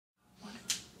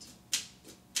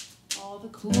All the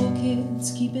cool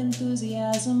kids keep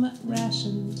enthusiasm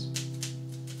rationed,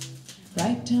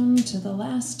 right down to the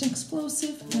last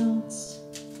explosive ounce.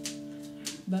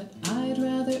 But I'd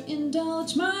rather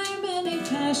indulge my many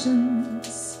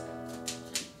passions,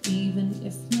 even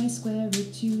if my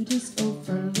squaritude is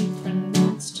overly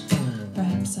pronounced.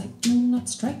 Perhaps I do not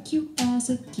strike you as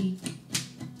a geek,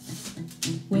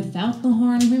 without the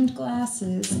horn-rimmed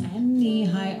glasses and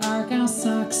knee-high Argyle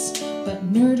socks.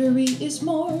 But nerdery is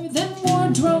more than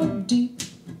wardrobe deep,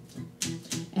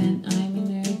 and I'm a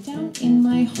nerd down in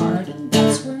my heart, and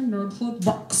that's where nerdhood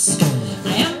rocks.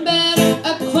 I am better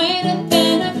acquainted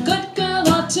than a good girl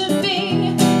ought to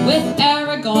be with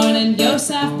Aragorn and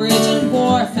Yosef, Bridge and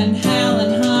Worf and Hal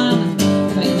and Han.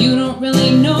 But you don't really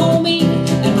know me,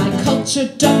 and my culture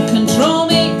don't control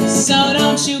me, so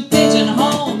don't you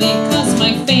pigeonhole me, cause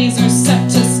my phaser's set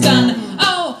to stun.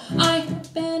 Oh, I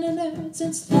have been a nerd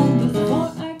since long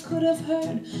before I could have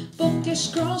heard bookish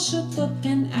girls should look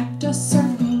and act a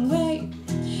certain way.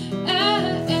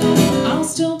 And I'll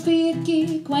still be a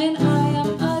geek when I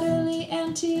am utterly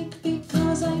antique,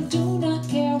 because I do not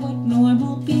care what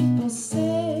normal people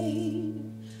say.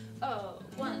 Oh,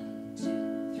 1,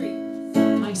 2,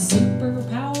 3. My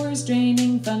superpower's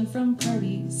draining fun from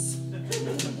parties,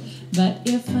 but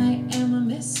if I am a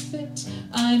misfit,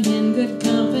 I'm in good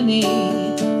company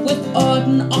with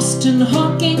Auden, Austin,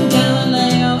 Hawking,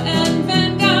 Galileo, and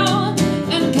Van Gogh,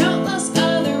 and countless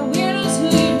other weirdos who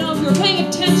you'd know if you were paying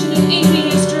attention in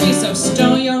AP history. So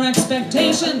stow your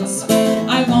expectations.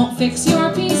 I won't fix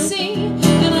your PC,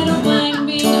 and I don't mind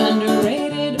being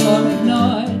underrated or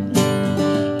ignored.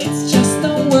 It's just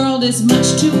the world is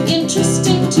much too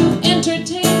interesting to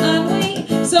entertain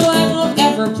ennui, so I won't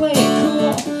ever play it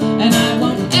cool, and I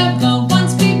won't ever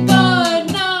once be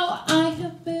bored. No, I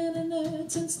have been a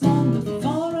nerd since long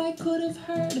before I could have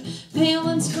heard pale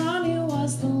and scrawny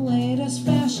was the latest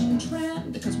fashion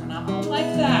trend, because we're not all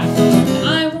like that. And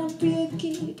I won't be a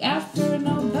geek after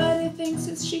nobody thinks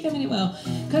it's chic. I mean, well,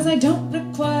 because I don't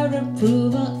require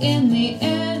approval in the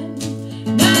end.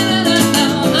 No, no, no,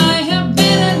 no, I have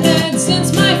been a nerd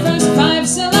since my first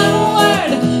 5-syllable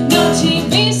word. No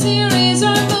TV series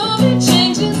or movie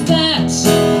changes that.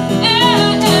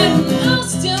 And I'll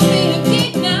still be a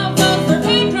geek now, vote for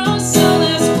Pedro. So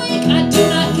last week I do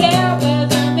not care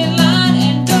whether Milan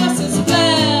endorses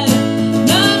Vlad.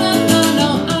 No, no, no, no,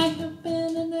 I have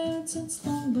been a nerd since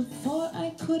long before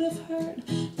I could have heard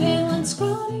pale and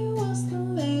scrawny was the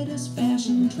latest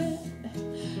fashion trend.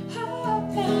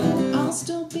 And I'll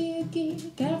still be a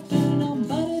geek after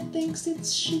nobody thinks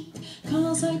it's chic,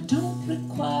 cause I don't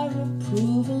require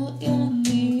approval in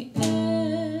the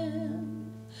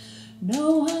end.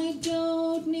 No, I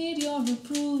don't need your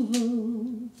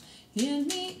approval in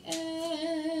the